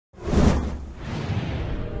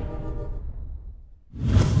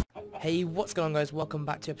Hey, what's going on, guys? Welcome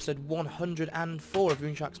back to episode 104 of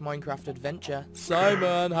RuneShark's Minecraft Adventure.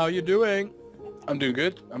 Simon, how you doing? I'm doing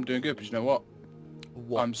good, but you know what?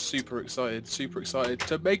 What? I'm super excited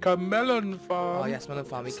to make a melon farm. Oh yes, melon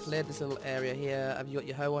farm. We cleared this little area here. Have you got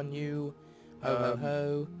your hoe on you? Ho,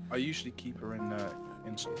 ho. I usually keep her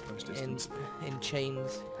in sort of close distance. In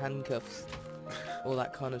chains, handcuffs, all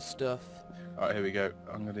that kind of stuff. Alright, here we go.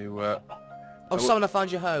 I'm going to... Oh, Simon, I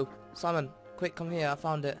found your hoe. Simon, quick, come here. I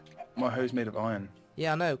found it. My hoe's made of iron.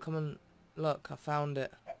 Yeah, I know. Come and look. I found it.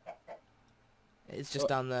 It's just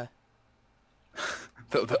down there.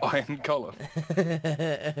 the iron column.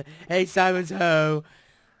 Hey, Simon's hoe.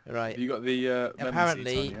 Right. Have you got the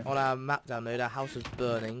apparently on our map download, our house was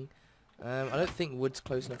burning. I don't think wood's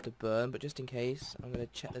close enough to burn, but just in case, I'm gonna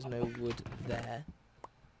check there's no wood there.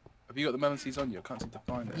 Have you got the melon seeds on you? I can't seem to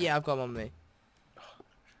find it. Yeah, I've got them on me.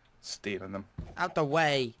 Stealing them. Out the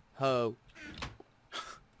way, ho.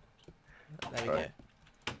 There we go.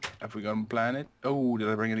 Have we gone planted? Oh, did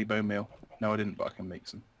I bring any bone meal? No, I didn't, but I can make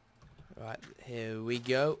some. Right, here we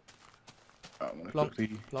go. Right, I'm gonna Plonk,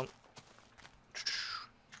 quickly... plonk.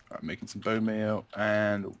 Right, making some bone meal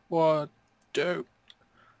and what do?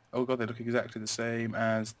 Oh god, they look exactly the same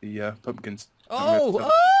as the pumpkins. Oh!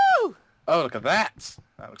 Oh! Oh, look at that!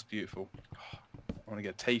 That looks beautiful. I want to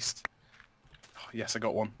get a taste. Oh, yes, I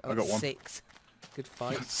got one. I got one. 6. Good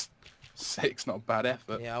fight. 6, not a bad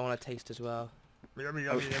effort. Yeah, I want to taste as well. Yummy,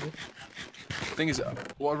 Oh. yummy, yummy. The thing is,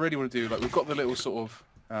 what I really want to do, like, we've got the little sort of,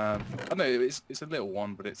 I don't know, it's a little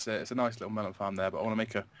one, but it's a nice little melon farm there, but I want to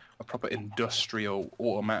make a proper industrial,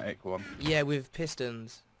 automatic one. Yeah, with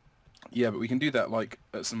pistons. Yeah, but we can do that, like,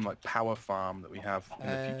 at some, like, power farm that we have in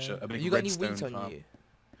the future. A big Have you got any redstone wheat on farm. you?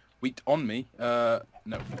 Wheat on me? No.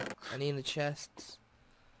 Any in the chests?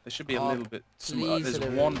 There should be a little bit. Please, there's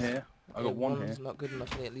there one is. here. I got one here. One's not good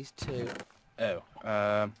enough. I need at least 2. Oh.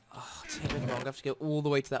 Oh, take me wrong. I have to go all the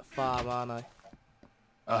way to that farm, aren't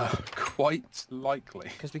I? Quite likely.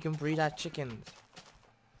 Because we can breed our chickens.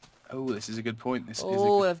 Oh, this is a good point. This is a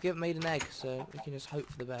Oh, good... I've made an egg, so we can just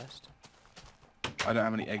hope for the best. I don't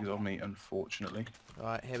have any eggs on me, unfortunately.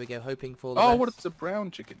 Right, here we go, hoping for the Oh, best. what if it's a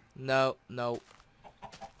brown chicken? No, no.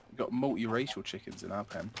 We've got multiracial chickens in our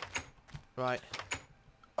pen. Right.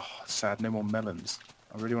 Oh, sad. No more melons.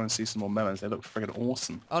 I really want to see some more melons. They look friggin'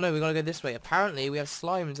 awesome. Oh no, we gotta go this way. Apparently we have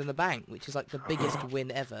slimes in the bank, which is like the biggest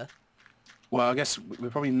win ever. Well, I guess we're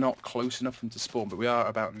probably not close enough for them to spawn, but we are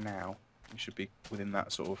about now. We should be within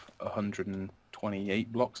that sort of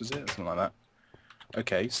 128 blocks, is it? Or something like that.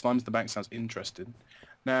 Okay, slimes in the bank sounds interesting.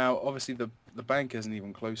 Now, obviously the bank isn't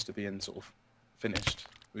even close to being sort of finished.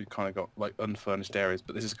 We've kind of got like unfurnished areas,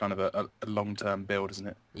 but this is kind of a long-term build, isn't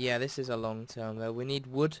it? Yeah, this is a long term though. We need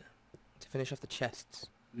wood to finish off the chests.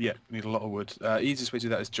 Yeah, we need a lot of wood. Easiest way to do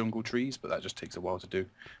that is jungle trees, but that just takes a while to do.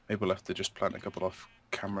 Maybe we'll have to just plant a couple off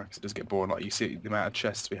camera, because it does get boring. Like, you see the amount of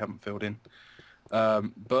chests we haven't filled in.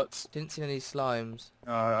 But... Didn't see any slimes.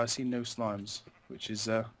 I see no slimes, which is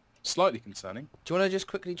slightly concerning. Do you want to just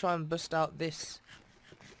quickly try and bust out this?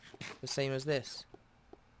 The same as this?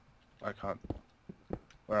 I can't.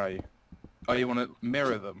 Where are you? Oh, you want to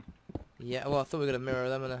mirror them? Yeah, well I thought we were going to mirror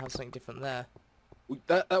them and then have something different there.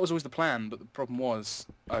 That was always the plan, but the problem was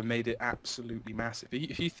I made it absolutely massive.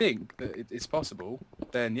 If you think that it's possible,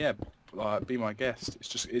 then yeah, be my guest.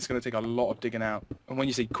 It's going to take a lot of digging out. And when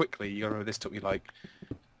you say quickly, you got to remember this took me like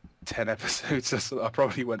 10 episodes, so I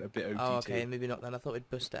probably went a bit OTT. Oh, okay, maybe not then. I thought we'd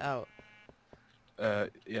bust it out. Yeah,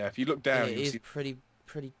 if you look down, Yeah, it you'll is see...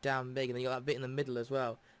 pretty damn big, and then you got that bit in the middle as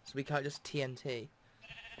well. So we can't just TNT.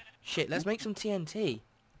 Shit, let's make some TNT.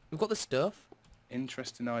 We've got the stuff.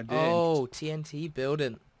 Interesting idea. Oh, TNT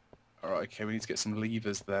building. Alright, okay, we need to get some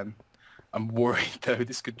levers then. I'm worried though,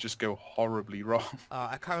 this could just go horribly wrong.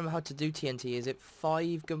 I can't remember how to do TNT. Is it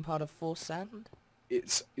 5 gunpowder, 4 sand?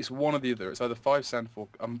 It's one or the other. It's either 5 sand, 4...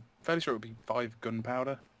 I'm fairly sure it would be 5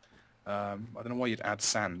 gunpowder. I don't know why you'd add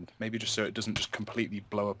sand. Maybe just so it doesn't just completely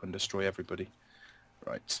blow up and destroy everybody.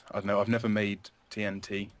 Right. I don't know. I've never made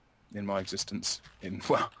TNT in my existence.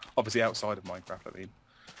 Well, obviously outside of Minecraft, I mean.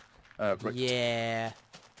 Right. Yeah.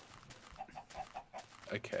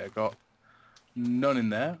 Okay, I got none in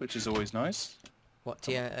there, which is always nice. What,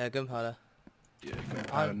 gunpowder? Yeah,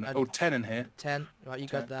 gunpowder. Oh, 10 in here. 10. Right, you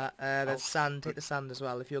 10. got that. There's sand. Take the sand as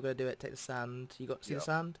well. If you're going to do it, take the sand. You got see the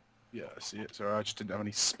sand? Yeah, I see it. Sorry, I just didn't have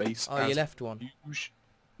any space. Oh, you left one.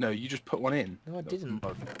 No, you just put one in. No, I didn't.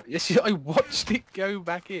 Yes, I watched it go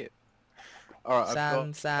back in. All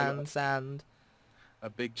right, Sand. A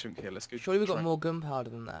big chunk here. Let's go. Surely we've got more gunpowder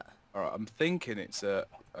than that. All right, I'm thinking it's a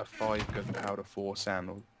 5 gunpowder, 4 sand.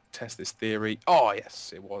 We'll test this theory. Oh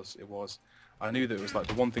yes, it was. I knew that it was like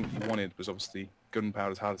the one thing you wanted was obviously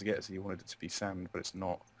gunpowder's hard to get, so you wanted it to be sand, but it's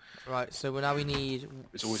not. Right, so now we need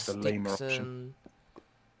It's always the lamer option.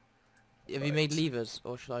 Have you made levers,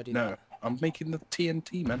 or should I do No, that? I'm making the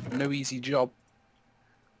TNT, man. No easy job.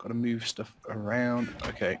 Got to move stuff around.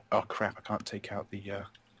 Okay. Oh crap! I can't take out the.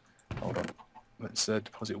 Hold on. Let's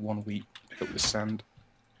deposit 1 wheat. Pick up the sand.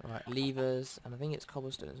 Right, levers, and I think it's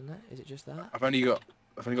cobblestone, isn't it? Is it just that? I've only got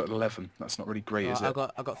 11. That's not really great, Right, is it?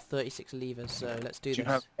 I've got 36 levers, so let's do this. Do you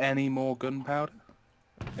have any more gunpowder?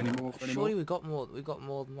 Any more? Surely we got more. We got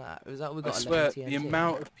more than that. Was that we got? I swear, 11 TNT? the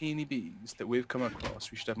amount of peony bees that we've come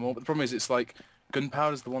across, we should have more. But the problem is, it's like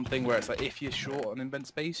gunpowder's the one thing where it's like if you're short on invent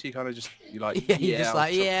space, you kind of just you're like yeah, you're just I'll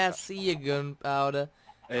like chop yeah, see your gunpowder.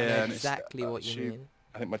 I know and exactly what you shoot. mean.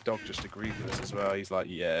 I think my dog just agreed with us as well. He's like,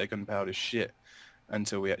 yeah, gunpowder's shit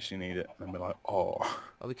until we actually need it, and we're like, oh.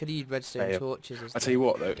 Well, we could have used redstone torches. I tell you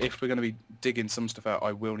what though, if we're going to be digging some stuff out,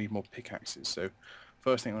 I will need more pickaxes. So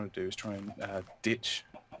first thing I'm going to do is try and ditch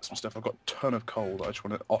some stuff. I've got a ton of coal that I just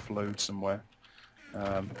want to offload somewhere.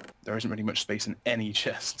 There isn't really much space in any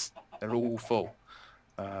chests. They're all full.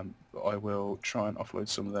 But I will try and offload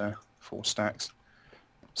some there, 4 stacks.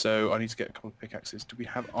 So I need to get a couple of pickaxes. Do we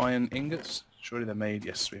have iron ingots? Surely they're made.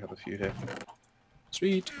 Yes, we have a few here.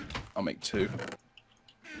 Sweet. I'll make 2.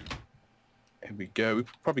 Here we go. We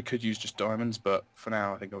probably could use just diamonds, but for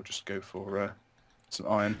now I think I'll just go for some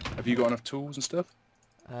iron. Have you got enough tools and stuff?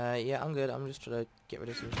 Yeah, I'm good. I'm just trying to get rid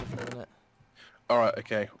of some stuff in a minute. Alright,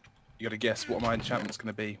 okay. You gotta guess what my enchantment's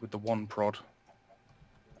gonna be with the 1 prod.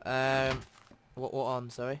 What on,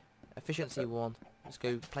 sorry? Efficiency 1. Let's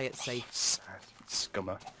go play it safe. Sad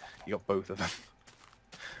scummer. You got both of them.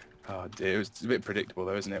 Oh dear, it's a bit predictable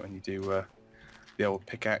though, isn't it, when you do the old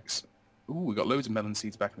pickaxe. Ooh, we got loads of melon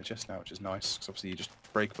seeds back in the chest now, which is nice, because obviously you just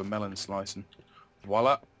break up a melon slice and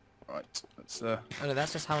voila. Right, let's Oh no,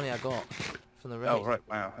 that's just how many I got from the raid. Oh right,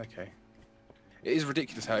 wow, okay. It is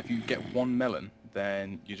ridiculous how if you get 1 melon,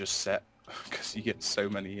 then you're just set, because you get so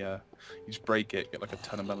many, you just break it, get like a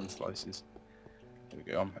ton of melon slices. There we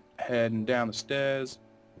go, I'm heading down the stairs.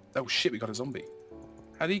 Oh shit, we got a zombie.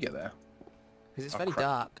 How did he get there? Because it's very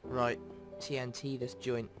dark. Right, TNT this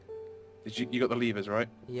joint. Did you got the levers, right?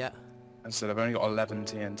 Yeah. And so I've only got 11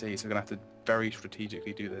 TNT, so we're going to have to very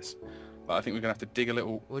strategically do this. But I think we're going to have to dig a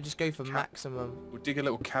little... We'll just go for maximum. We'll dig a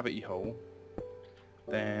little cavity hole.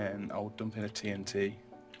 Then I'll dump in a TNT.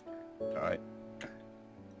 Alright.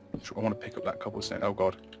 I want to pick up that cobblestone. Oh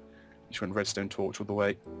god. You just went redstone torch all the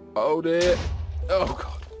way. Oh dear. Oh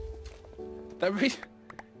god. That really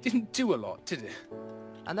didn't do a lot, did it?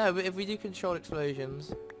 I know, but if we do control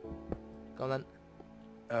explosions... Go on then.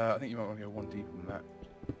 I think you might want to go 1 deeper than that.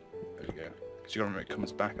 There we go. Because you got to remember it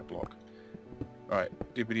comes back a block. Alright,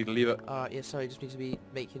 do we need a lever? Alright, yeah, sorry, just need to be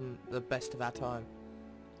making the best of our time.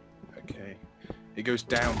 Okay. It goes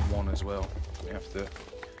down 1 as well. We have to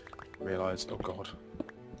realise... Oh god.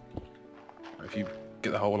 If you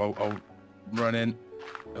get the hole, I'll run in.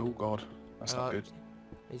 Oh god. That's not good.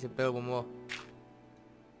 Need to build 1 more.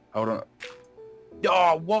 Hold on.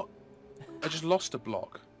 Oh, what? I just lost a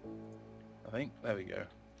block. I think. There we go.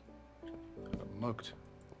 I got mugged.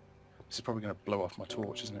 This is probably going to blow off my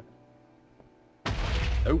torch, isn't it?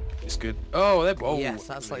 Oh, it's good. Oh, there. Oh, yes,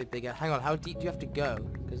 that's slightly bigger. Hang on, how deep do you have to go?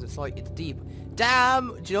 Because it's like, it's deep.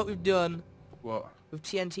 Damn! Do you know what we've done? What? We've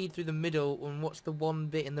TNT'd through the middle, and what's the one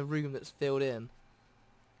bit in the room that's filled in?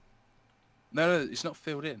 No, it's not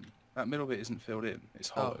filled in. That middle bit isn't filled in. It's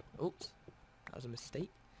hollow. Oh, oops. That was a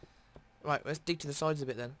mistake. Right, let's dig to the sides a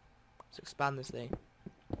bit then. Let's expand this thing.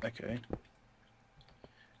 Okay.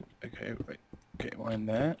 Okay, wait. Get one in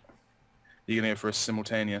there. You're going to go for a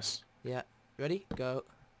simultaneous. Yeah. Ready? Go.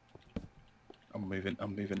 I'm moving.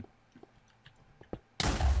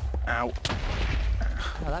 Ow.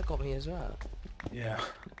 Oh, that got me as well. Yeah.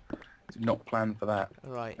 Did not plan for that.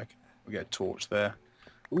 Right. Okay. We get a torch there.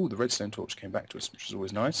 Ooh, the redstone torch came back to us, which is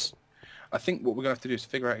always nice. I think what we're going to have to do is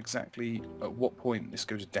figure out exactly at what point this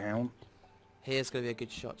goes down. Here's going to be a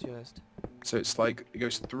good shot, to be honest. So it's like, it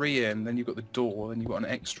goes 3 in, then you've got the door, then you've got an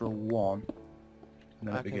extra 1. And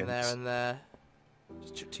then it begins. There and there.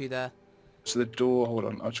 Just chuck 2 there. So the door, hold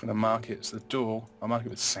on, I'm just going to mark it. So the door, I'll mark it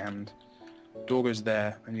with sand. Door goes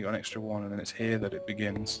there, then you've got an extra 1, and then it's here that it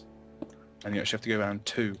begins. And you actually have to go around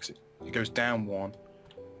 2, because it goes down 1.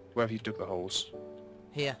 Wherever you dug the holes.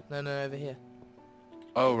 Here. No, over here.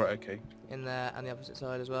 Oh, right, okay. In there, and the opposite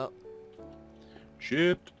side as well.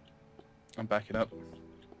 Shit. I'm backing up.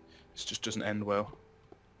 This just doesn't end well.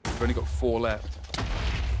 We've only got 4 left.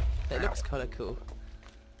 It looks kind of cool.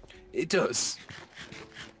 It does.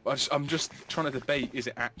 I'm just trying to debate, is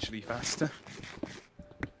it actually faster?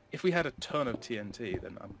 if we had a ton of TNT,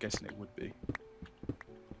 then I'm guessing it would be.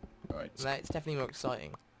 Right. No, it's definitely more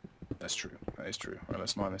exciting. That's true. That is true. Right,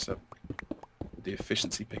 let's mine this up. The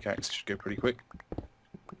efficiency pickaxe should go pretty quick.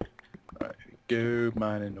 Right, here we go.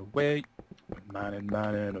 Mining away. Mining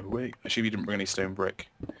away. Actually, we didn't bring any stone brick.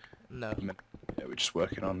 No. Yeah, we're just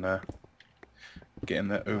working on getting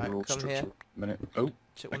the overall come structure. here. Minute. Oh,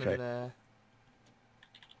 Chip one okay. in there.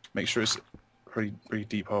 Make sure it's pretty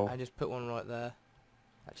deep hole. And just put one right there.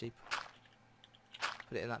 Actually,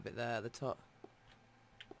 put it in that bit there at the top.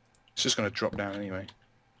 It's just going to drop down anyway.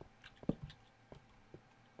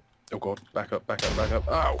 Oh god, back up, back up, back up.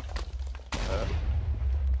 Ow!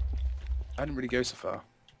 I didn't really go so far.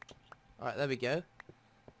 Alright, there we go.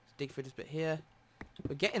 Let's dig through this bit here.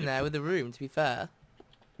 We're getting there with the room, to be fair.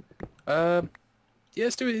 Yeah,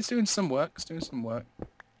 it's doing some work. It's doing some work.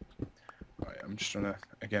 Right, I'm just trying to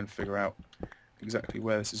again figure out exactly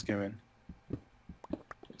where this is going.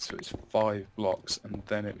 So it's 5 blocks, and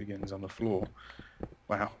then it begins on the floor.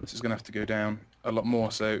 Wow, this is going to have to go down a lot more.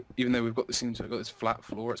 So even though we've got this flat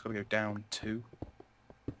floor, it's got to go down 2.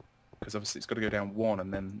 Because obviously it's got to go down 1,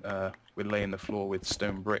 and then we're laying the floor with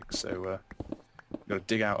stone bricks. So we've got to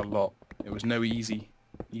dig out a lot. It was no easy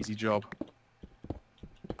job.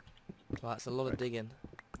 Well, that's a lot of digging.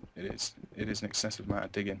 It is. It is an excessive amount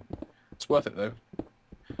of digging. It's worth it though.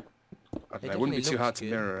 I don't know. It wouldn't be too hard to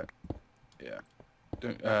mirror it. Yeah.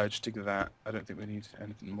 Don't just dig that. I don't think we need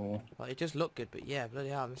anything more. Well, it just looked good, but yeah, bloody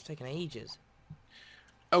hell, it's taken ages.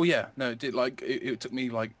 Oh yeah, no, it did. Like it took me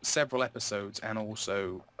like several episodes, and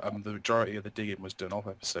also the majority of the digging was done off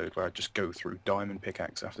episode, where I just go through diamond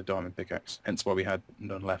pickaxe after diamond pickaxe. Hence why we had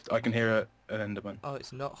none left. I can hear an enderman. Oh,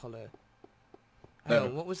 it's not hollow. No. Hang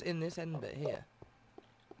on, what was in this end bit here?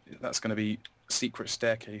 That's going to be secret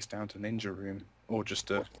staircase down to ninja room, or just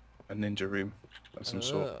a ninja room of some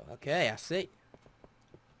sort. Okay, I see.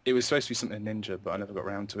 It was supposed to be something ninja, but I never got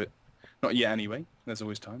around to it. Not yet, anyway. There's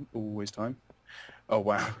always time. Always time. Oh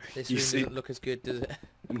wow! This You room see, doesn't look as good, does it?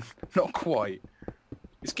 not quite.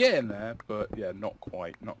 It's getting there, but yeah, not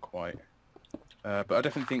quite. Not quite. But I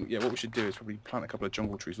definitely think, yeah, what we should do is probably plant a couple of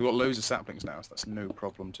jungle trees. We've got loads of saplings now, so that's no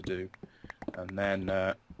problem to do. And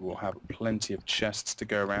then we'll have plenty of chests to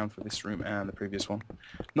go around for this room and the previous one.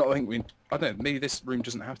 I don't know, maybe this room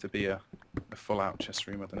doesn't have to be a full-out chest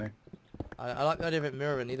room, I don't know. I like the idea of it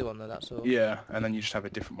mirroring either one though, that's all. Yeah, and then you just have a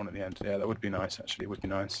different one at the end. Yeah, that would be nice, actually. It would be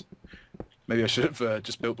nice. Maybe I should have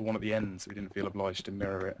just built the one at the end so we didn't feel obliged to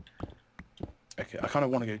mirror it. Okay, I kind of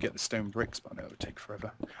want to go get the stone bricks, but I know it would take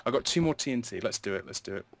forever. I've got 2 more TNT. Let's do it. Let's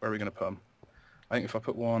do it. Where are we going to put them? I think if I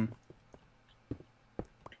put one...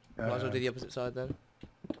 Might as well do the opposite side then.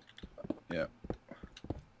 Yeah.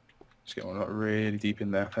 Just get one like really deep in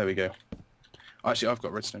there. There we go. Actually, I've got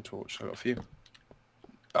a redstone torch. So I've got a few.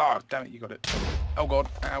 Oh, damn it, you got it. Oh, God.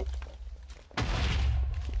 Ow.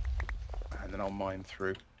 And then I'll mine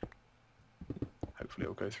through. Hopefully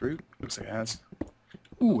it'll go through. Looks like it has.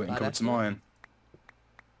 Ooh, and got some iron.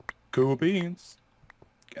 Cool beans.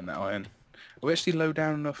 Getting that iron. Are we actually low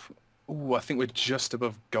down enough? Ooh, I think we're just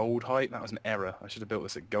above gold height. That was an error. I should have built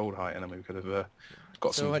this at gold height, and then we could have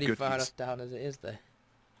got some already goodies. far enough down as it is though.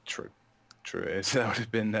 True. True it is. That would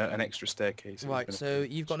have been an extra staircase. Right, so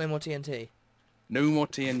you've got no more TNT? No more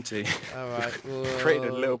TNT. Alright, Created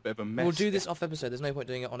a little bit of a mess. We'll do this off episode. There's no point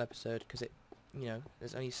doing it on episode, because it, you know,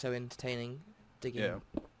 it's only so entertaining digging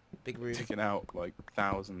big room. Digging out like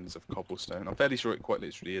thousands of cobblestone. I'm fairly sure it quite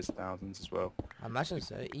literally is thousands as well. I imagine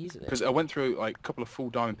so, easily. Because I went through like a couple of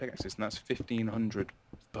full diamond pickaxes, and that's 1,500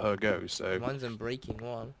 per go. So mine's unbreaking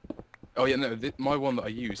one. Oh yeah, no, my one that I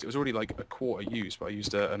used, it was already like a quarter used, but I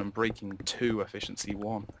used an unbreaking 2 efficiency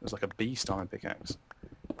 1. It was like a beast iron pickaxe.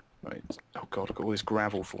 Right. Oh god, I've got all this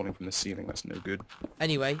gravel falling from the ceiling. That's no good.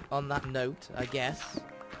 Anyway, on that note, I guess,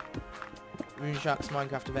 RuneSharks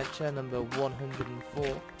Minecraft Adventure number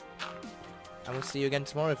 104. And we'll see you again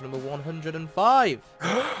tomorrow for number 105.